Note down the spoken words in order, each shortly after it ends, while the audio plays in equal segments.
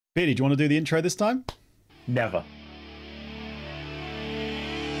Beardy, do you want to do the intro this time? Never.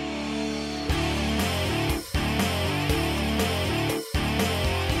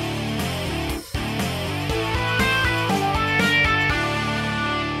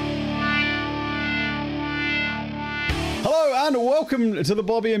 Hello and welcome to the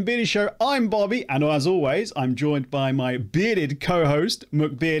Bobby and Beardy Show. I'm Bobby, and as always, I'm joined by my bearded co-host,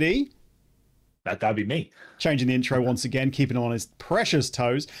 McBeardy. That'd be me. Changing the intro once again, keeping him on his precious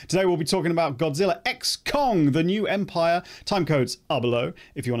toes. Today we'll be talking about Godzilla X Kong, the new empire. Time codes are below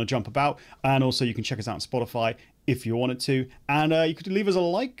if you want to jump about. And also you can check us out on Spotify if you wanted to. And you could leave us a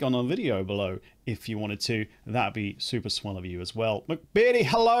like on our video below if you wanted to. That'd be super swell of you as well. McBeardy,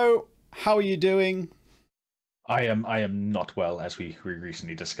 hello. How are you doing? I am not well, as we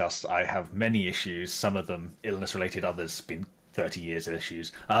recently discussed. I have many issues, some of them illness related, others been 30 years of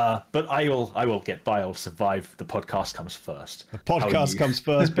issues. But I will get by. I'll survive. The podcast comes first. The podcast comes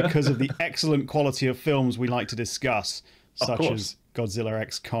first because of the excellent quality of films we like to discuss, such as Godzilla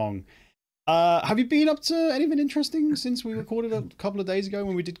X Kong. Have you been up to anything interesting since we recorded a couple of days ago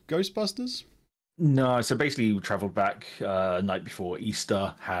when we did Ghostbusters? No, so basically we travelled back night before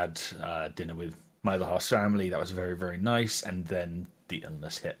Easter, had dinner with my other half's family. That was very, very nice. And then the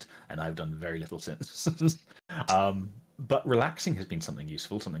illness hit, and I've done very little since. But relaxing has been something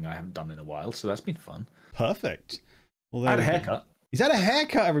useful, something I haven't done in a while, so that's been fun. Perfect. Well, I had a haircut. He's had a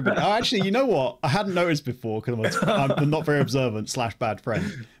haircut, everybody. Oh, actually, you know what? I hadn't noticed before because I'm not very observant / bad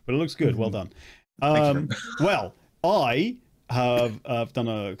friend, but it looks good. Well done. Well, I have done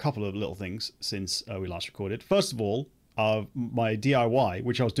a couple of little things since we last recorded. First of all, my DIY,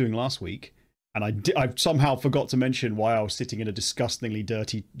 which I was doing last week, and I somehow forgot to mention why I was sitting in a disgustingly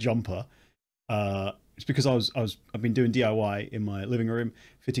dirty jumper. It's because I've been doing DIY in my living room,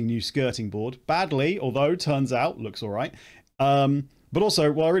 fitting new skirting board. Badly, although turns out looks all right. But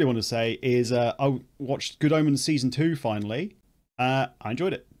also, what I really want to say is I watched Good Omens Season 2 finally. I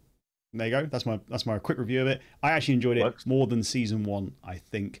enjoyed it. There you go. That's my quick review of it. I actually enjoyed it more than Season 1, I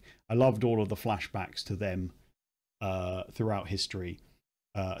think. I loved all of the flashbacks to them throughout history,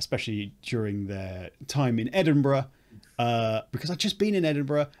 especially during their time in Edinburgh. Because I'd just been in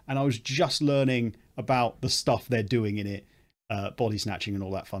Edinburgh and I was just learning about the stuff they're doing in it, body snatching and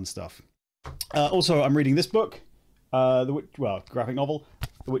all that fun stuff. Also, I'm reading this book, graphic novel,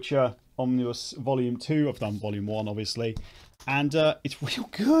 The Witcher Omnibus Volume 2. I've done Volume 1, obviously, and it's real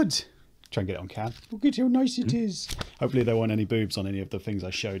good. Try and get it on cam. Look at how nice it is. Hopefully there weren't any boobs on any of the things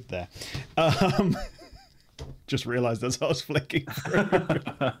I showed there. Just realised as I was flicking through.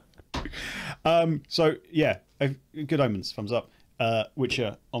 So yeah, Good Omens, thumbs up.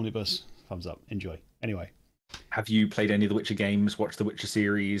 Witcher Omnibus, thumbs up. Enjoy. Anyway, have you played any of the Witcher games? Watched the Witcher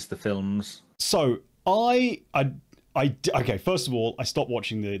series, the films? So okay. First of all, I stopped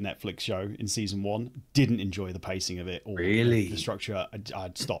watching the Netflix show in Season 1. Didn't enjoy the pacing of it or really the structure.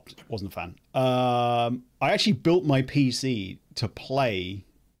 I'd stopped. Wasn't a fan. I actually built my PC to play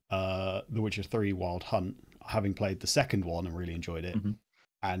The Witcher 3 Wild Hunt, having played the second one and really enjoyed it.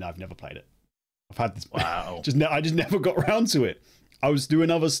 And I've never played it. I've had this. Wow. I just never got around to it. I was doing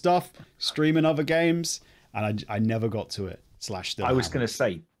other stuff, streaming other games, and I never got to it. I was going to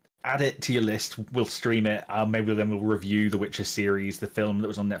say, add it to your list. We'll stream it. Maybe then we'll review the Witcher series, the film that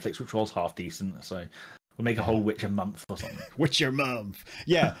was on Netflix, which was half decent. So we'll make a whole Witcher month or something. Witcher month.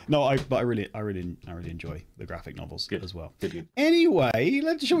 Yeah. No, but I really enjoy the graphic novels as well. Good. Anyway,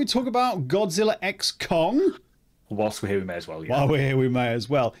 shall we talk about Godzilla X Kong? Whilst we're here, we may as well. Yeah. While we're here, we may as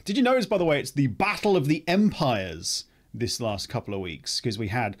well. Did you notice, by the way, it's the Battle of the Empires this last couple of weeks, because we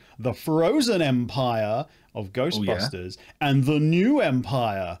had the Frozen Empire of Ghostbusters and the new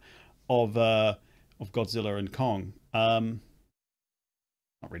Empire of Godzilla and Kong. Not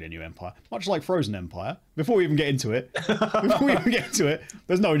really a new empire, much like Frozen Empire. Before we even get into it,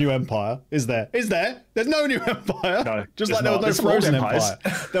 there's no new empire, is there? Is there? There's no new empire. No, just like there was no Frozen Empire.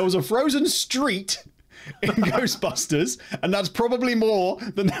 There was a Frozen Street in Ghostbusters, and that's probably more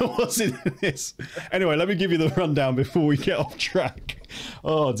than there was in this. Anyway, let me give you the rundown before we get off track.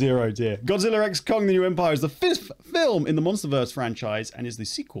 Oh dear, oh dear. Godzilla X Kong, the New Empire is the 5th film in the MonsterVerse franchise and is the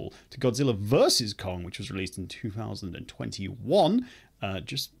sequel to Godzilla vs. Kong, which was released in 2021,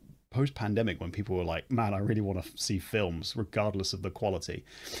 just post-pandemic, when people were like, man, I really want to see films regardless of the quality.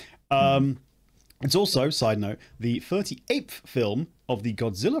 It's also, side note, the 38th film of the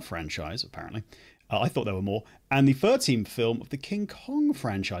Godzilla franchise, apparently. I thought there were more. And the 13th film of the King Kong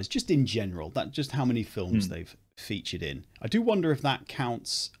franchise, just in general. That's just how many films they've featured in. I do wonder if that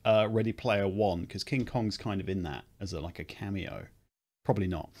counts Ready Player One, because King Kong's kind of in that as like a cameo. Probably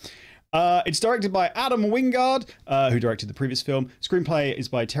not. It's directed by Adam Wingard, who directed the previous film. Screenplay is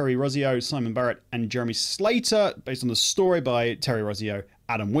by Terry Rossio, Simon Barrett, and Jeremy Slater, based on the story by Terry Rossio,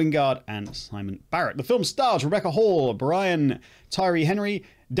 Adam Wingard, and Simon Barrett. The film stars Rebecca Hall, Brian Tyree Henry,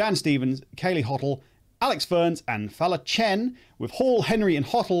 Dan Stevens, Kaylee Hottle, Alex Ferns, and Fala Chen, with Hall, Henry, and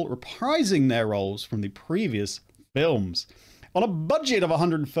Hottle reprising their roles from the previous films. On a budget of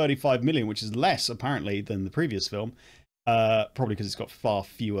 135 million, which is less, apparently, than the previous film, probably because it's got far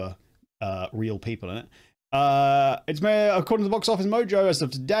fewer real people in it. It's made, according to the Box Office Mojo, as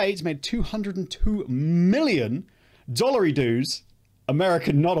of today, it's made $202 million dues.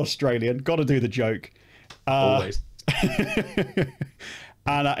 American, not Australian. Got to do the joke. Always.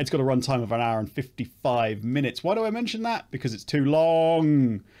 And it's got a runtime of 1 hour and 55 minutes. Why do I mention that? Because it's too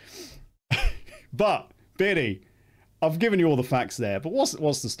long. But, Beardy, I've given you all the facts there, but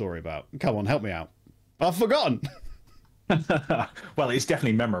what's the story about? Come on, help me out. I've forgotten. Well, it's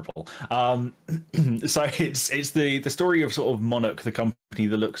definitely memorable. So it's the story of sort of Monarch, the company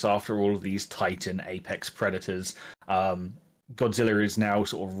that looks after all of these Titan apex predators. Godzilla is now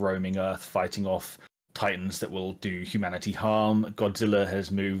sort of roaming Earth, fighting off Titans that will do humanity harm. Godzilla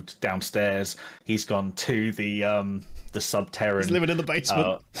has moved downstairs. He's gone to the subterranean. He's living in the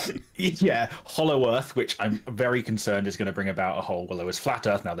basement. Yeah, Hollow Earth, which I'm very concerned is going to bring about a whole. Well, there was Flat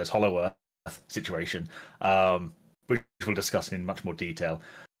Earth, now there's Hollow Earth situation. Which we'll discuss in much more detail.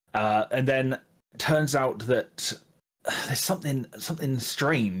 And then turns out that there's something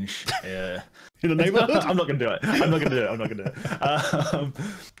strange in the neighborhood. I'm not going to do it.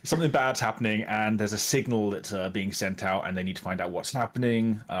 Something bad's happening, and there's a signal that's being sent out, and they need to find out what's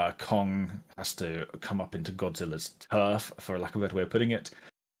happening. Kong has to come up into Godzilla's turf, for lack of a better way of putting it.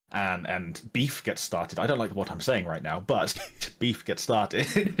 And beef gets started. I don't like what I'm saying right now, but beef gets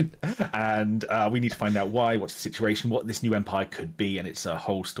started. And we need to find out why, what's the situation, what this new empire could be, and it's a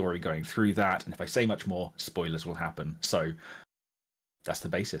whole story going through that. And if I say much more, spoilers will happen. So that's the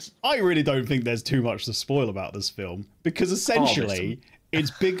basis. I really don't think there's too much to spoil about this film, because essentially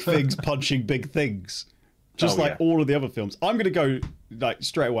it's big things punching big things. Just like all of the other films. I'm going to go like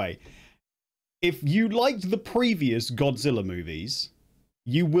straight away. If you liked the previous Godzilla movies,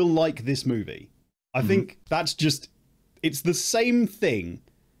 you will like this movie. I think that's just, it's the same thing,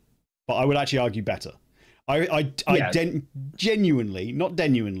 but I would actually argue better. I genuinely, not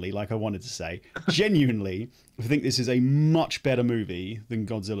genuinely like I wanted to say, genuinely think this is a much better movie than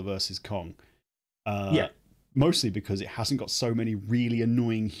Godzilla vs. Kong. Mostly because it hasn't got so many really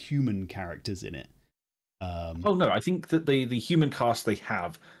annoying human characters in it. Oh no, I think that the human cast they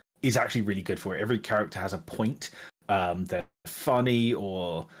have is actually really good for it. Every character has a point. They're funny,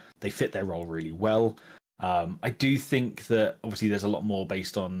 or they fit their role really well. I do think that obviously there's a lot more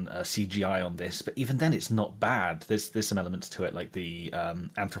based on CGI on this, but even then it's not bad. There's some elements to it, like the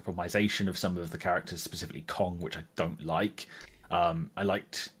anthropomization of some of the characters, specifically Kong, which I don't like. I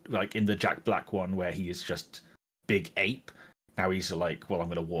liked, like in the Jack Black one, where he is just big ape. Now he's like, well, I'm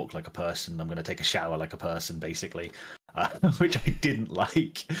going to walk like a person. I'm going to take a shower like a person, basically, which I didn't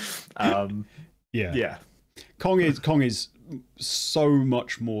like. Yeah. Kong is so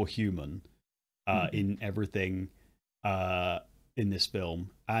much more human in everything in this film,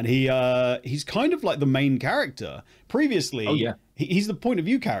 and he's kind of like the main character. Previously, he's the point of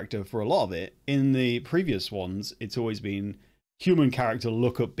view character for a lot of it. In the previous ones, it's always been human character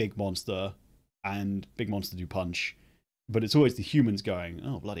look at big monster, and big monster do punch, but it's always the humans going,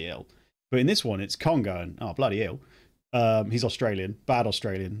 oh bloody hell. But in this one, it's Kong going, oh bloody hell. He's Australian, bad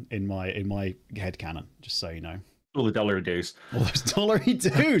Australian in my head canon, just so you know. All the dollary dues. All those dollary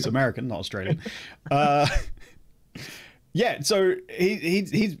dues. American, not Australian. Yeah, so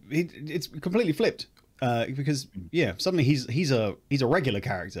it's completely flipped because suddenly he's a regular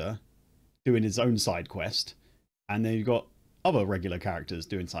character doing his own side quest, and then you've got other regular characters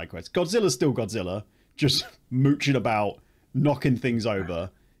doing side quests. Godzilla's still Godzilla, just mooching about, knocking things over.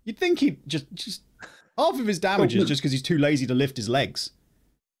 You'd think he'd just half of his damage is just because he's too lazy to lift his legs.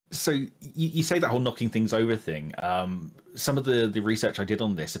 So you say that whole knocking things over thing. Some of the research I did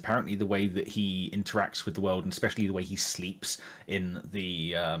on this, apparently the way that he interacts with the world, and especially the way he sleeps in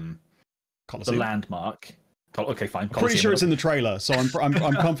the landmark. Okay, fine. I'm pretty sure it's in the trailer, so I'm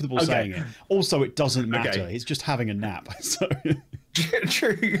comfortable saying it. Also, it doesn't matter. It's just having a nap. So.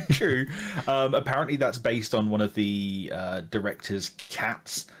 True. Apparently, that's based on one of the director's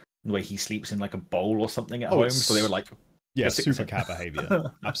cats, the way he sleeps in like a bowl or something at home. So they were like, yeah, super cat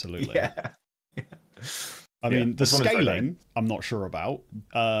behavior. Absolutely. Yeah. I mean, the scaling, I'm not sure about.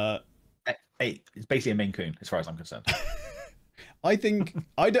 It's basically a Maine Coon, as far as I'm concerned. I think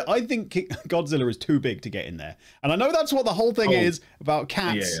Godzilla is too big to get in there, and I know that's what the whole thing is about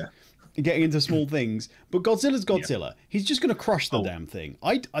cats. getting into small things, but Godzilla's Godzilla. He's just going to crush the damn thing.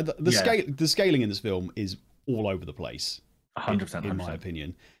 The scaling in this film is all over the place. 100%, in my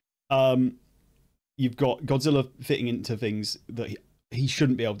opinion. You've got Godzilla fitting into things that he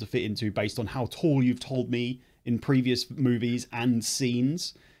shouldn't be able to fit into based on how tall you've told me in previous movies and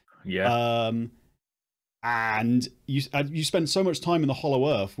scenes. Yeah. And you spend so much time in the Hollow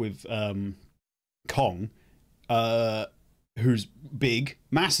Earth with Kong, who's big,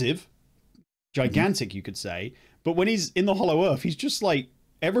 massive, gigantic, you could say. But when he's in the Hollow Earth, he's just like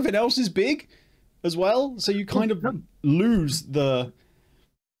everything else is big as well. So you kind of lose the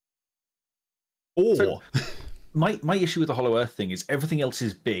awe. So, my issue with the Hollow Earth thing is everything else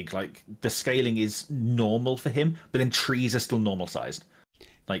is big. Like the scaling is normal for him, but then trees are still normal sized.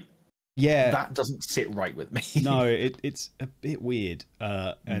 Like, yeah, that doesn't sit right with me. No, it's a bit weird.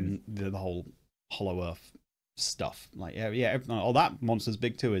 And the whole Hollow Earth stuff. Like, oh, that monster's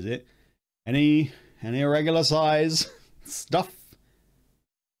big too, is it? Any irregular size stuff?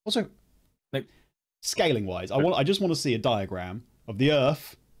 Also, like, scaling wise, I just want to see a diagram of the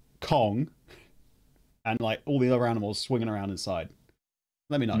Earth, Kong, and like all the other animals swinging around inside.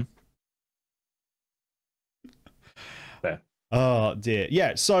 Let me know. Fair. Oh dear.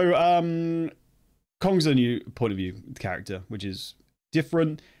 Yeah, so Kong's a new point of view character, which is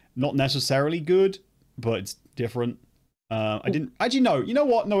different, not necessarily good, but it's different. I didn't actually know. You know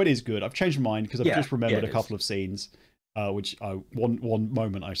what? No, it is good. I've changed my mind because I've just remembered a couple of scenes, which one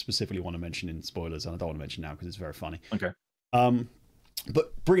moment I specifically want to mention in spoilers, and I don't want to mention now because it's very funny. Okay.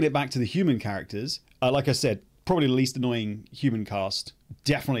 But bringing it back to the human characters, like I said, probably the least annoying human cast,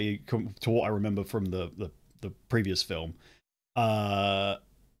 definitely to what I remember from the previous film. Dan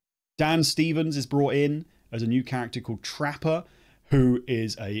Stevens is brought in as a new character called Trapper, who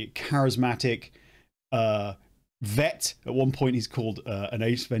is a charismatic vet. At one point, he's called an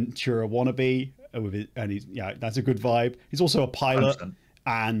Ace Ventura wannabe, and that's a good vibe. He's also a pilot 100%.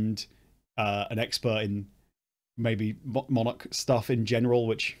 and an expert in maybe monarch stuff in general,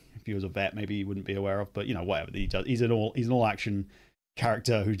 which if he was a vet, maybe he wouldn't be aware of. But whatever he does, he's an all action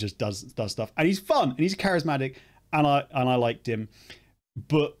character who just does stuff, and he's fun and he's charismatic, and I liked him.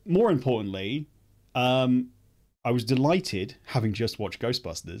 But more importantly, I was delighted, having just watched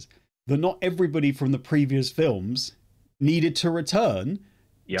Ghostbusters, that not everybody from the previous films needed to return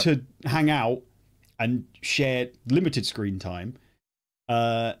to hang out and share limited screen time,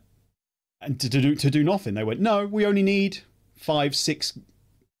 and to do nothing. They went, no, we only need 5-6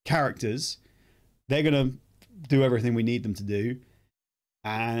 characters. They're gonna do everything we need them to do,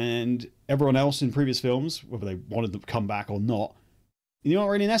 and everyone else in previous films, whether they wanted them to come back or not, you're not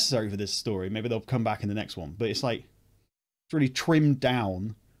really necessary for this story. Maybe they'll come back in the next one, but it's like it's really trimmed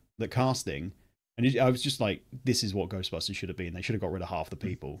down the casting, and I was just like, this is what Ghostbusters should have been. They should have got rid of half the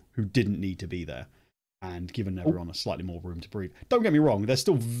people who didn't need to be there and given everyone a slightly more room to breathe. Don't get me wrong, they're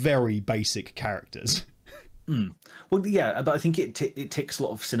still very basic characters. Well, yeah, but I think it ticks a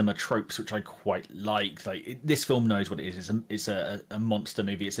lot of cinema tropes, which I quite like. Like this film knows what it is. It's a monster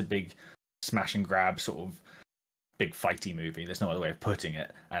movie. It's a big smash and grab sort of big fighty movie. There's no other way of putting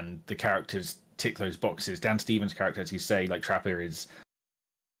it. And the characters tick those boxes. Dan Stevens' character, as you say, like Trapper, is.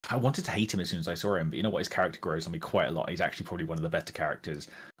 I wanted to hate him as soon as I saw him, but you know what? His character grows on me quite a lot. He's actually probably one of the better characters.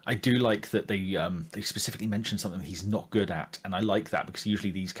 I do like that they specifically mention something he's not good at, and I like that because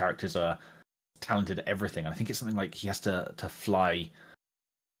usually these characters are talented at everything. And I think it's something like he has to fly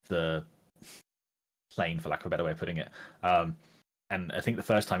the plane, for lack of a better way of putting it. And I think the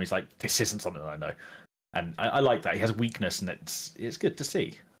first time he's like, this isn't something that I know. And I like that. He has a weakness, and it's good to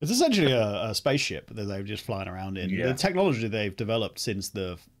see. It's essentially a spaceship that they're just flying around in. The technology they've developed since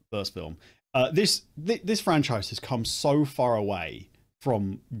the first film. This franchise has come so far away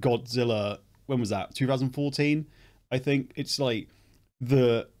from Godzilla. When was that? 2014, I think. It's like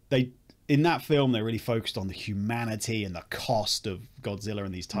in that film they really focused on the humanity and the cost of Godzilla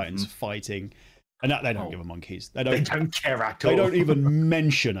and these Titans fighting. And that, they don't give a monkeys. They don't care at all. They don't even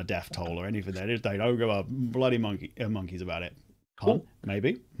mention a death toll or anything. They don't give a bloody monkeys about it.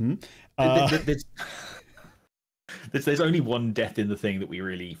 Maybe. There's only one death in the thing that we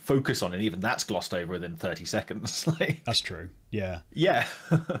really focus on, and even that's glossed over within 30 seconds. That's true. Yeah.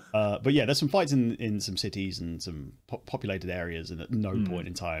 But yeah, there's some fights in some cities and some populated areas, and at no point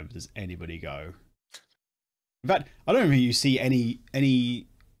in time does anybody go. In fact, I don't think you see any.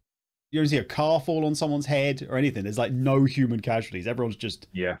 You don't see a car fall on someone's head or anything. There's like no human casualties. Everyone's just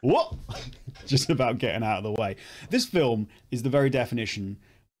what? Just about getting out of the way. This film is the very definition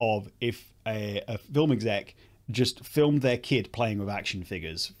of if a film exec just filmed their kid playing with action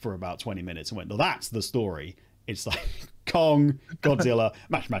figures for about 20 minutes and went, "No, that's the story." It's like Kong, Godzilla,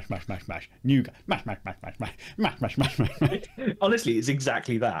 mash, mash, mash, mash, mash, new guy, mash, mash, mash, mash, mash, mash, mash, mash, mash, mash. Honestly, it's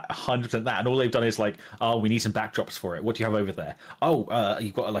exactly that, 100% that. And all they've done is like, oh, we need some backdrops for it. What do you have over there? Oh,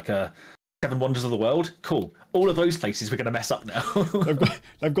 you've got like a Seven Wonders of the World. Cool. All of those places we're going to mess up now.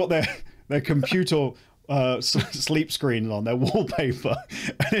 they've got their computer sleep screen on their wallpaper,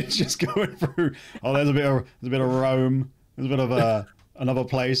 and it's just going through. Oh, there's a bit of Rome. There's a bit of another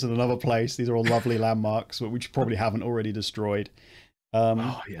place and another place. These are all lovely landmarks, which probably haven't already destroyed.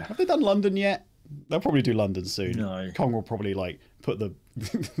 Oh yeah. Have they done London yet? They'll probably do London soon. No. Kong will probably like put the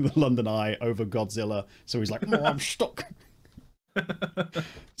the London eye over Godzilla, so he's like, "Oh, I'm stuck."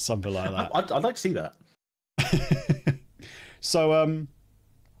 Something like that. I'd like to see that. So,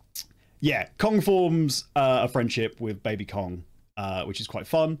 yeah, Kong forms a friendship with Baby Kong, which is quite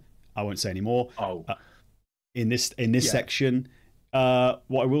fun. I won't say any more. Oh, in this section,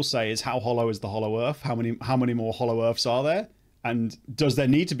 what I will say is, how hollow is the Hollow Earth? How many more Hollow Earths are there? And does there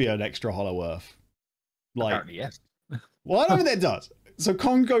need to be an extra Hollow Earth? Like, apparently yes. Well, I don't think there does. So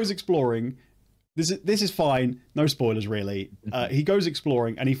Kong goes exploring. This is fine. No spoilers, really. He goes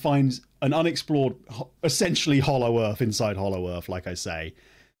exploring and he finds an unexplored, essentially Hollow Earth inside Hollow Earth, like I say.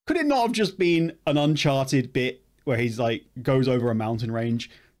 Could it not have just been an Uncharted bit where he's like, goes over a mountain range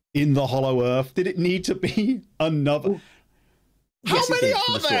in the Hollow Earth? Did it need to be another? How many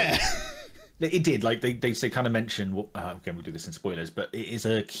are there? It did. Like they kind of mention, again, we'll do this in spoilers, but it is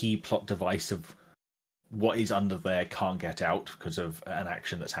a key plot device of what is under there can't get out because of an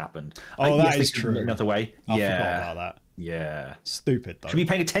action that's happened. Oh, that is true. Another way. I forgot about that. Yeah. Stupid, though. Should be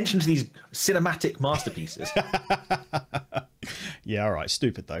paying attention to these cinematic masterpieces. Yeah, all right.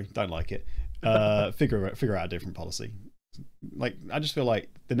 Stupid, though. Don't like it. Figure out a different policy. Like, I just feel like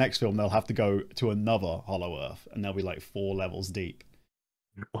the next film, they'll have to go to another Hollow Earth, and they'll be like 4 levels deep.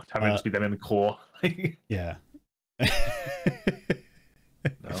 What time will just be them in the core? Yeah.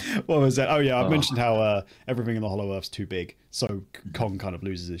 No. What was that? Oh yeah, I mentioned how everything in the Hollow Earth's too big, so Kong kind of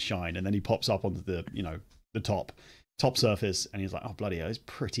loses his shine, and then he pops up onto the the top surface, and he's like, oh bloody hell, it's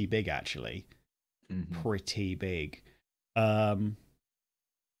pretty big actually, pretty big. So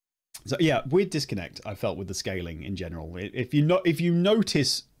yeah, weird disconnect I felt with the scaling in general. If you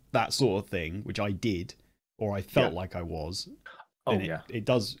notice that sort of thing, which I did, or I felt like I was, then it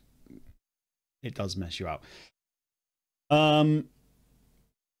does mess you out.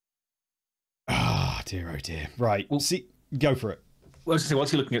 Dear, oh dear. Right. Well, see, go for it. Well, I was going to say,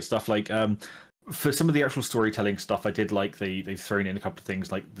 once you're looking at stuff like, for some of the actual storytelling stuff, I did like they've thrown in a couple of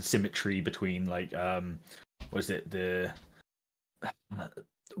things like the symmetry between like, what is it?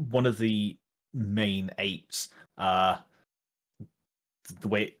 One of the main apes, the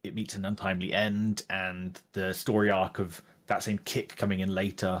way it meets an untimely end, and the story arc of that same Kick coming in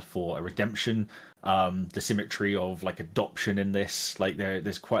later for a redemption. The symmetry of like adoption in this, like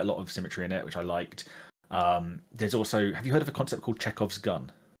there's quite a lot of symmetry in it, which I liked. There's also, have you heard of a concept called Chekhov's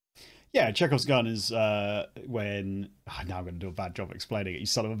gun? Yeah, Chekhov's gun is when now I'm going to do a bad job explaining it. You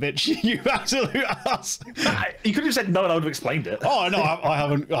son of a bitch! You absolute ass! You could have said no, and I would have explained it. Oh no, I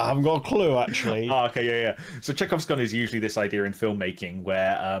haven't got a clue actually. Oh, okay, yeah. So Chekhov's gun is usually this idea in filmmaking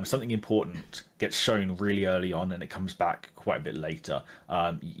where something important gets shown really early on, and it comes back quite a bit later.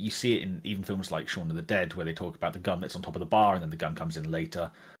 You see it in even films like Shaun of the Dead, where they talk about the gun that's on top of the bar, and then the gun comes in later.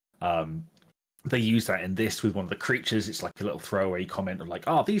 They use that in this with one of the creatures. It's like a little throwaway comment of like,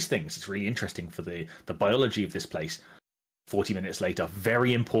 oh, these things, it's really interesting for the biology of this place. 40 minutes later,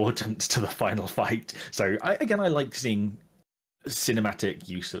 very important to the final fight. So I like seeing cinematic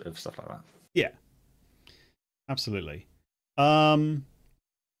use of stuff like that. Yeah, absolutely. Is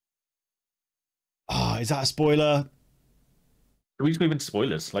that a spoiler? We just move into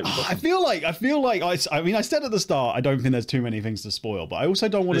spoilers. Like I feel like I mean, I said at the start, I don't think there's too many things to spoil, but I also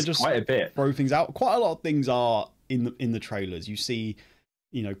don't want to just quite a bit. Throw things out. Quite a lot of things are in the trailers. You see,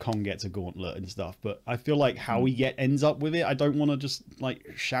 Kong gets a gauntlet and stuff, but I feel like how he ends up with it, I don't want to just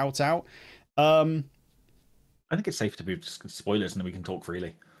like shout out. I think it's safe to be just spoilers, and then we can talk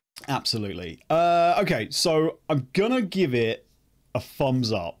freely. Absolutely. Okay, so I'm gonna give it a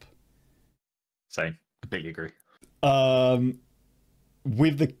thumbs up. Same. Completely agree.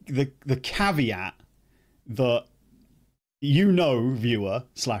 With the caveat that viewer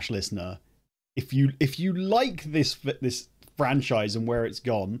 / listener, if you like this franchise and where it's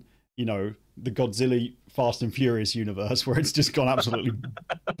gone, the Godzilla Fast and Furious universe where it's just gone absolutely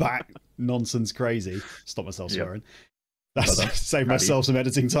back nonsense crazy. Stop myself swearing. That's save myself some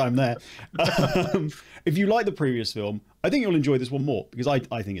editing time there. If you like the previous film, I think you'll enjoy this one more because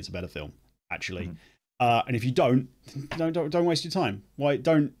I think it's a better film actually. And if you don't waste your time. Why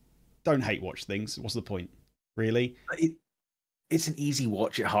don't hate watch things? What's the point, really? it's an easy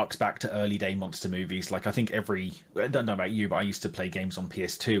watch. It harks back to early day monster movies. Like I think I don't know about you, but I used to play games on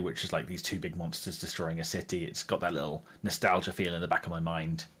PS2, which is like these two big monsters destroying a city. It's got that little nostalgia feel in the back of my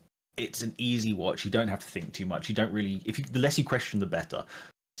mind. It's an easy watch. You don't have to think too much. You don't really, the less you question, the better.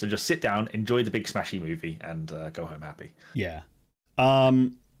 So just sit down, enjoy the big smashy movie, and go home happy. Yeah.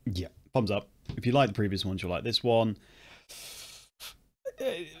 Yeah. Thumbs up. If you like the previous ones, you'll like this one.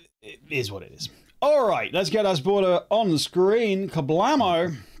 It is what it is. All right, let's get our spoiler on the screen.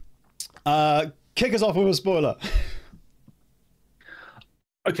 Kablamo. Kick us off with a spoiler.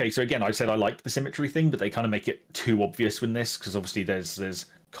 Okay, so again, I said I liked the symmetry thing, but they kind of make it too obvious with this, because obviously there's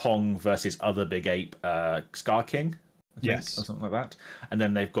Kong versus other big ape, Scar King, I think, yes, or something like that. And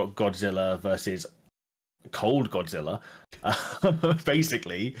then they've got Godzilla versus Cold Godzilla.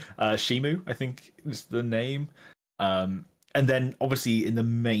 Basically, Shimu, I think is the name. And then obviously in the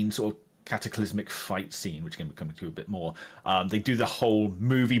main sort of cataclysmic fight scene, which can be coming to a bit more, they do the whole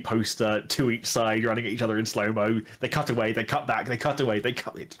movie poster to each side, running at each other in slow-mo. They cut away, they cut back, they cut away, they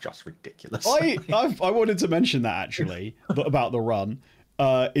cut. It's just ridiculous. I wanted to mention that actually, about the run,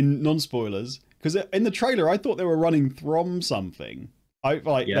 in non-spoilers, because in the trailer I thought they were running from something. They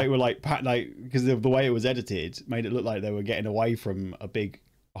were like because the way it was edited made it look like they were getting away from a big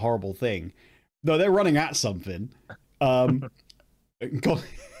horrible thing. No, they're running at something. God,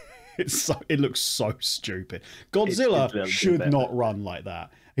 it looks so stupid. Godzilla should not run like that.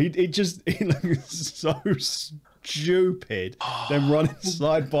 It looks so stupid. Them running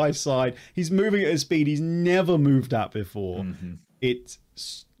side by side. He's moving at a speed he's never moved at before. Mm-hmm.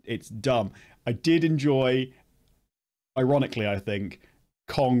 It's dumb. I did enjoy, ironically, I think,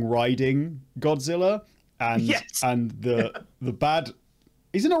 Kong riding Godzilla and the bad.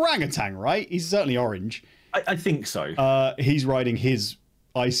 He's an orangutan, right? He's certainly orange. I think so. He's riding his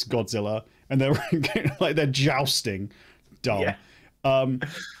ice Godzilla, and they're jousting. Dumb. Yeah.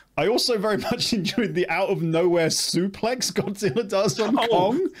 I also very much enjoyed the out of nowhere suplex Godzilla does on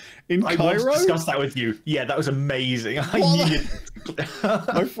Kong in Cairo. I want to discuss that with you. Yeah, that was amazing.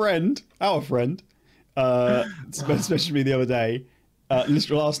 My friend, our friend, messaged me the other day,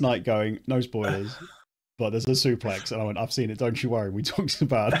 literally last night, going, no spoilers, but there's a suplex, and I went, I've seen it. Don't you worry. We talked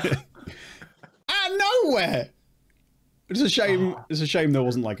about it. Out of nowhere. It's a shame. It's a shame there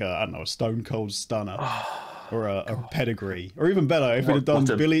wasn't like a Stone Cold Stunner or a pedigree, or even better if it had done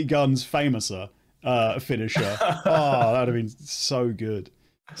Billy Gunn's famouser finisher. Oh, that'd have been so good.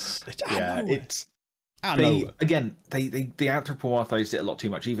 Again, they anthropomorphized it a lot too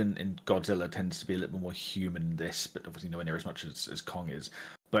much. Even in Godzilla tends to be a little more human in this, but obviously nowhere near as much as Kong is.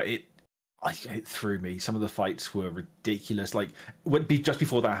 But it threw me. Some of the fights were ridiculous. Like just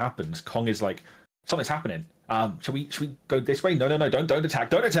before that happens, Kong is like, something's happening. Should we go this way? No, don't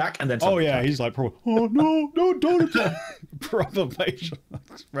attack. And then he's like, oh no, don't attack. Proper facial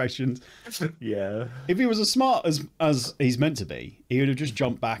expressions. Yeah. If he was as smart as he's meant to be, he would have just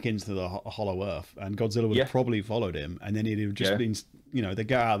jumped back into the Hollow Earth, and Godzilla would have probably followed him, and then he'd have just been, they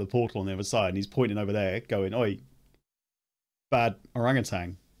get out of the portal on the other side, and he's pointing over there, going, "Oi, bad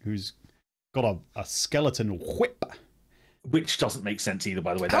orangutan who's got a skeleton whip." Which doesn't make sense either,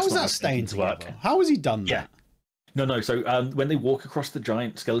 by the way. How is that staying together? How has he done that? No. So when they walk across the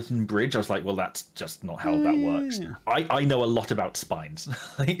giant skeleton bridge, I was like, well, that's just not how that works. I know a lot about spines.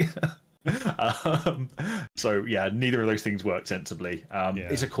 So yeah, neither of those things work sensibly.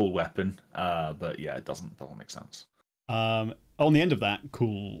 It's a cool weapon, but yeah, it doesn't make sense. On the end of that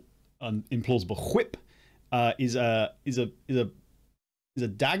cool, implausible whip, is a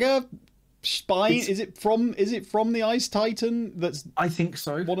dagger. Spine? Is it from the Ice Titan? I think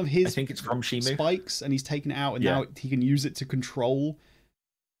so. One of his, I think it's from Shimu spikes, and he's taken it out, and now he can use it to control.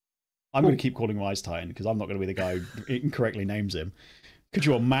 I'm going to keep calling him Ice Titan because I'm not going to be the guy who incorrectly names him. Could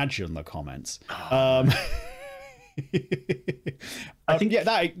you imagine the comments? I think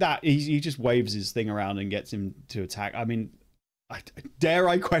that he just waves his thing around and gets him to attack. I mean, dare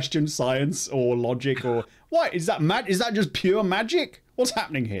I question science or logic or what is that? Is that just pure magic? What's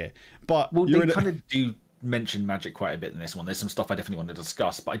happening here? But they kind of do mention magic quite a bit in this one. There's some stuff I definitely want to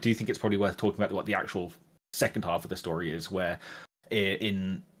discuss, but I do think it's probably worth talking about what the actual second half of the story is, where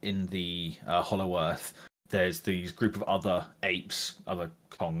in the Hollow Earth, there's these group of other apes, other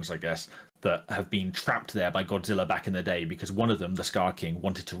Kongs, I guess, that have been trapped there by Godzilla back in the day because one of them, the Scar King,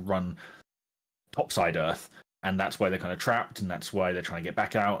 wanted to run topside Earth, and that's why they're kind of trapped, and that's why they're trying to get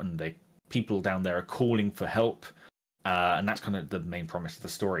back out, and people down there are calling for help. And that's kind of the main premise of the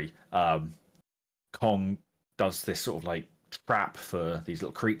story. Kong does this sort of like trap for these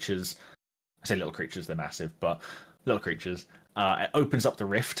little creatures. I say little creatures, they're massive, but little creatures. It opens up the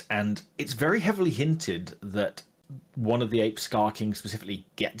rift, and it's very heavily hinted that one of the apes, Scar King specifically,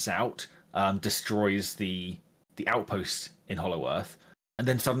 gets out, destroys the outpost in Hollow Earth, and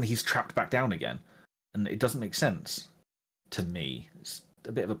then suddenly he's trapped back down again, and it doesn't make sense to me. It's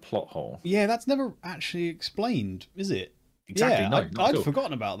a bit of a plot hole. Yeah, that's never actually explained, is it? Exactly. Yeah, No, I'd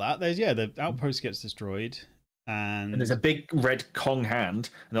forgotten about that. There's the outpost gets destroyed, and there's a big red Kong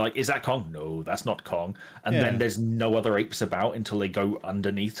hand, and they're like, "Is that Kong? No, that's not Kong." And Yeah. then there's no other apes about until they go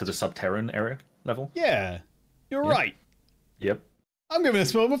underneath to the subterranean area level. Yeah, you're right. Yep. I'm giving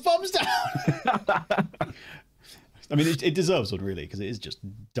this film a thumbs down. I mean, it deserves one, really, because it is just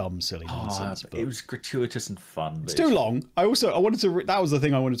dumb, silly nonsense. But it was gratuitous and fun. It's too long. I wanted to. That was the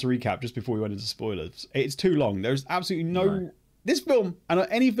thing I wanted to recap just before we went into spoilers. It's too long. There's absolutely no. This film, and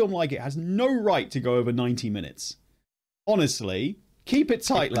any film like it, has no right to go over 90 minutes. Honestly, keep it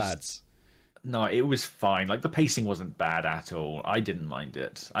tight, lads. No, it was fine. Like, the pacing wasn't bad at all. I didn't mind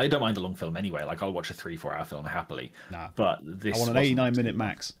it. I don't mind a long film anyway. Like, I'll watch a 3-4 hour film happily. Nah. But this I want an 89-minute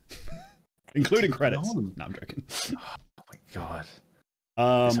max. Including credits. No, I'm joking. Oh my god.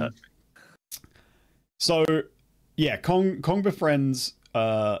 So, yeah, Kong befriends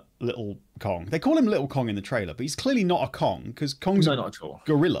Little Kong. They call him Little Kong in the trailer, but he's clearly not a Kong, because Kong's not at all.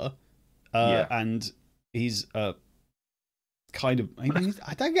 Gorilla. And he's kind of. I mean,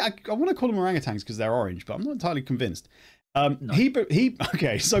 I want to call them orangutans because they're orange, but I'm not entirely convinced. No.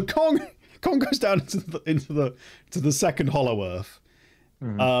 Okay. So Kong goes down into the second Hollow Earth.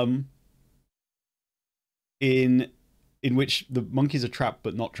 Mm-hmm. In which the monkeys are trapped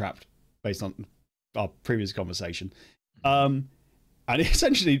but not trapped, based on our previous conversation. And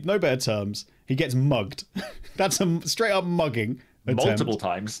essentially, no better terms, he gets mugged. That's a straight up mugging attempt, multiple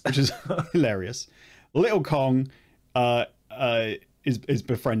times, which is hilarious. Little Kong is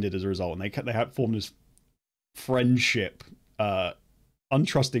befriended as a result, and they have formed this friendship,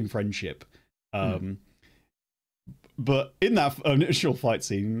 untrusting friendship. But in that initial fight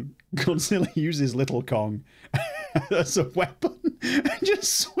scene, Godzilla uses Little Kong as a weapon and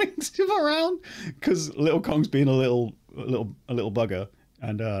just swings him around because Little Kong's being a little bugger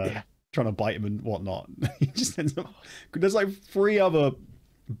and trying to bite him and whatnot. He just ends up. There's like 3 other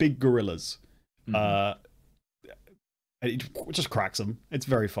big gorillas. And it just cracks them. It's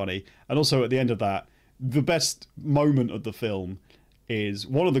very funny. And also at the end of that, the best moment of the film is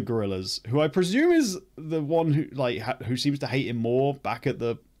one of the gorillas, who I presume is the one who seems to hate him more back at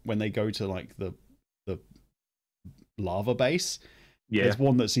when they go to like the lava base. Yeah, there's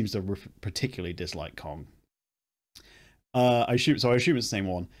one that seems to particularly dislike Kong. I assume it's the same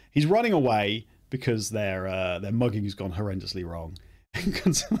one. He's running away because their mugging has gone horrendously wrong.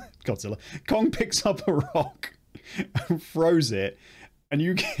 Godzilla. Kong picks up a rock and throws it, and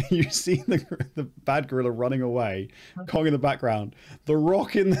you see the bad gorilla running away, Kong in the background, the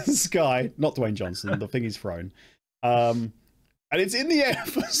rock in the sky, not Dwayne Johnson, the thing he's thrown, and it's in the air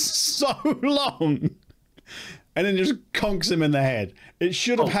for so long, and then just conks him in the head. It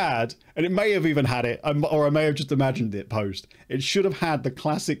should have had, and it may have even had it, or I may have just imagined it post, it should have had the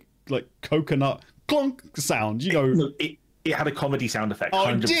classic like coconut clunk sound, you know. It had a comedy sound effect. Oh,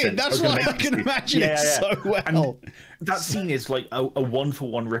 it did. That's why I can imagine it so well. And that scene is like a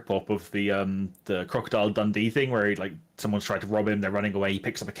 1-for-1 rip-off of the Crocodile Dundee thing, where someone's tried to rob him, they're running away, he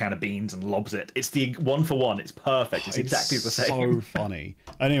picks up a can of beans and lobs it. It's the 1-for-1. It's perfect. It's exactly the same. So funny.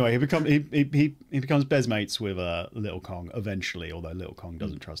 Anyway, he becomes best mates with Little Kong eventually, although Little Kong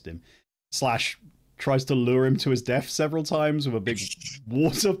doesn't trust him. / tries to lure him to his death several times with a big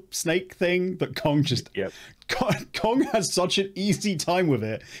water snake thing that Kong just... Yep. Kong has such an easy time with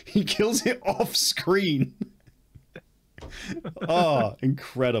it. He kills it off screen.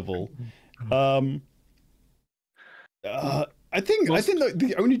 Incredible. I think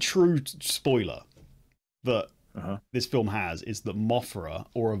the only true spoiler that this film has is that Mothra,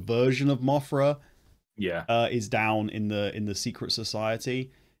 or a version of Mothra, is down in the secret society,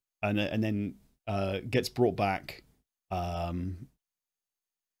 and then gets brought back. I'm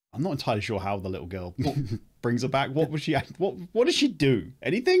not entirely sure how the little girl brings her back. What does she do?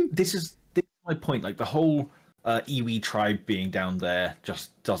 Anything? This is my point. Like, the whole Iwi tribe being down there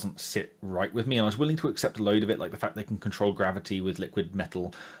just doesn't sit right with me. And I was willing to accept a load of it, like the fact they can control gravity with liquid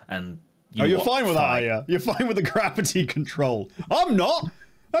metal. And you're fine with that, are you? You're fine with the gravity control. I'm not.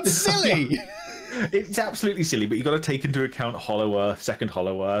 That's silly. It's absolutely silly, but you've got to take into account Hollow Earth, second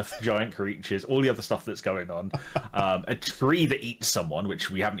Hollow Earth, giant creatures, all the other stuff that's going on. A tree that eats someone,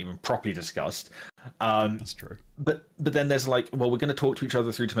 which we haven't even properly discussed. That's true. But then there's we're going to talk to each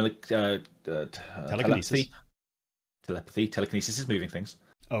other through telekinesis. Telekinesis is moving things.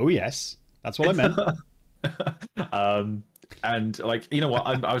 Oh yes, that's what I meant. And like, you know what?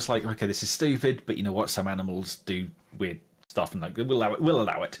 I was like, okay, this is stupid, but you know what? Some animals do weird stuff, and like we'll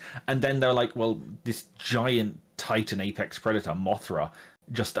allow it. And then they're like, well, this giant Titan apex predator Mothra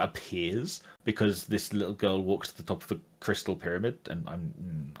just appears because this little girl walks to the top of a crystal pyramid,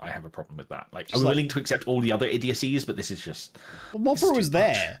 and I have a problem with that. Like, I'm willing to accept all the other idiocies, but this is just. Well, Mothra was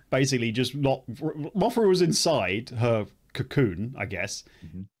there, basically, just not. Mothra was inside her cocoon, I guess.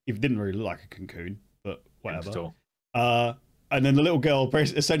 It didn't really look like a cocoon, but whatever. And then the little girl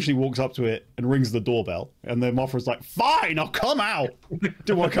essentially walks up to it and rings the doorbell. And then Mothra's like, fine, I'll come out.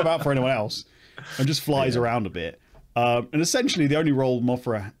 Didn't want to come out for anyone else. And just flies around a bit. And essentially the only role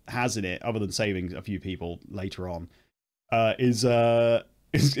Mothra has in it, other than saving a few people later on, is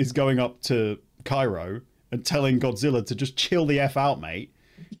going up to Cairo and telling Godzilla to just chill the F out, mate.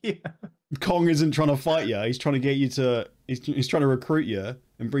 Yeah. Kong isn't trying to fight you. He's trying to get you to... He's trying to recruit you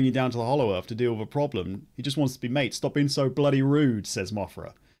and bring you down to the Hollow Earth to deal with a problem. He just wants to be mates. Stop being so bloody rude, says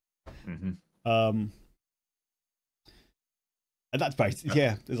Mothra. And that's basically,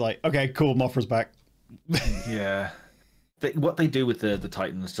 yeah, it's like, okay, cool, Mothra's back. Yeah. What they do with the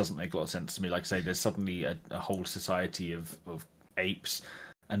Titans doesn't make a lot of sense to me. Like I say, there's suddenly a whole society of apes,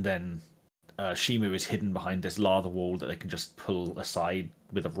 and then Shimu is hidden behind this lava wall that they can just pull aside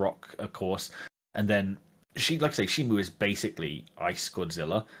with a rock, of course. And then like I say, Shimu is basically Ice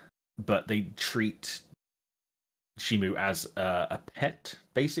Godzilla, but they treat Shimu as a pet,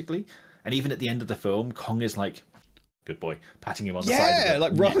 basically. And even at the end of the film, Kong is like, good boy, patting him on the side. Yeah,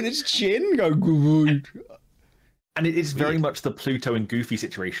 like rubbing his chin, go good. And it's very much the Pluto and Goofy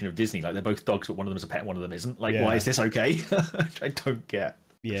situation of Disney. Like, they're both dogs, but one of them is a pet, one of them isn't. Like, why is this okay? I don't get.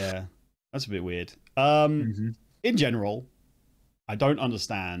 Yeah, that's a bit weird. In general, I don't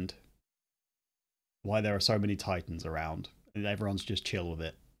understand why there are so many Titans around and everyone's just chill with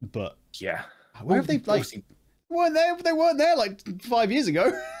it. But yeah, where have they like? They weren't there like 5 years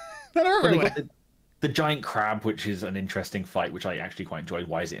ago. They're everywhere. The giant crab, which is an interesting fight, which I actually quite enjoyed.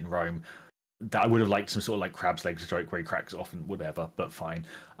 Why is it in Rome? That I would have liked some sort of like crab's legs stroke where he cracks off and whatever, but fine.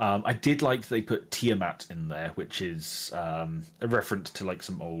 I did like they put Tiamat in there, which is a reference to like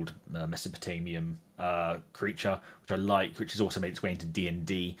some old Mesopotamian creature, which I like, which has also made its way into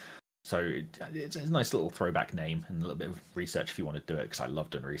D&D. So it's a nice little throwback name and a little bit of research if you want to do it, because I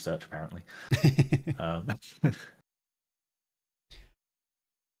love doing research apparently.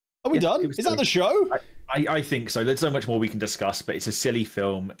 Are we done? Is that the show? I think so. There's so much more we can discuss, but it's a silly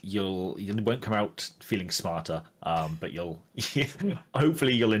film. You won't come out feeling smarter, but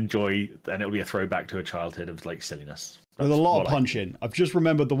hopefully you'll enjoy, and it'll be a throwback to a childhood of like silliness. There's a lot of punching. I've just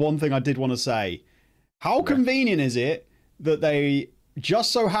remembered the one thing I did want to say. How convenient is it that they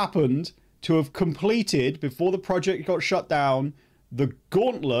just so happened to have completed, before the project got shut down, the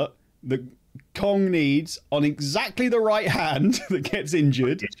gauntlet that Kong needs on exactly the right hand that gets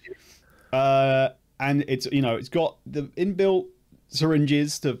injured. And it's, it's got the inbuilt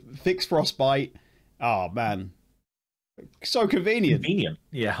syringes to fix frostbite. Oh man, so convenient.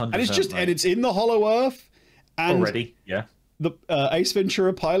 Yeah, 100%. And it's just, and it's in the Hollow Earth. And already, yeah. The Ace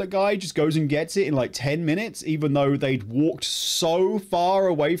Ventura pilot guy just goes and gets it in like 10 minutes, even though they'd walked so far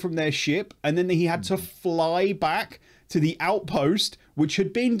away from their ship, and then he had to fly back to the outpost, which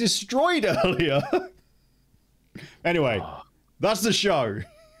had been destroyed earlier. Anyway, that's the show.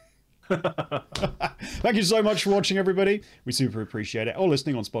 Thank you so much for watching, everybody. We super appreciate it. Or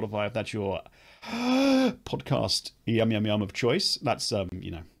listening on Spotify if that's your podcast yum yum yum of choice. That's how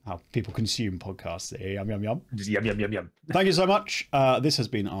people consume podcasts. Yum yum yum. Just yum yum yum yum. Thank you so much. This has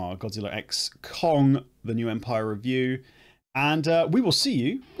been our Godzilla X Kong: The New Empire review, and we will see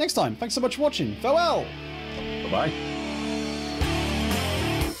you next time. Thanks so much for watching. Farewell. Bye bye.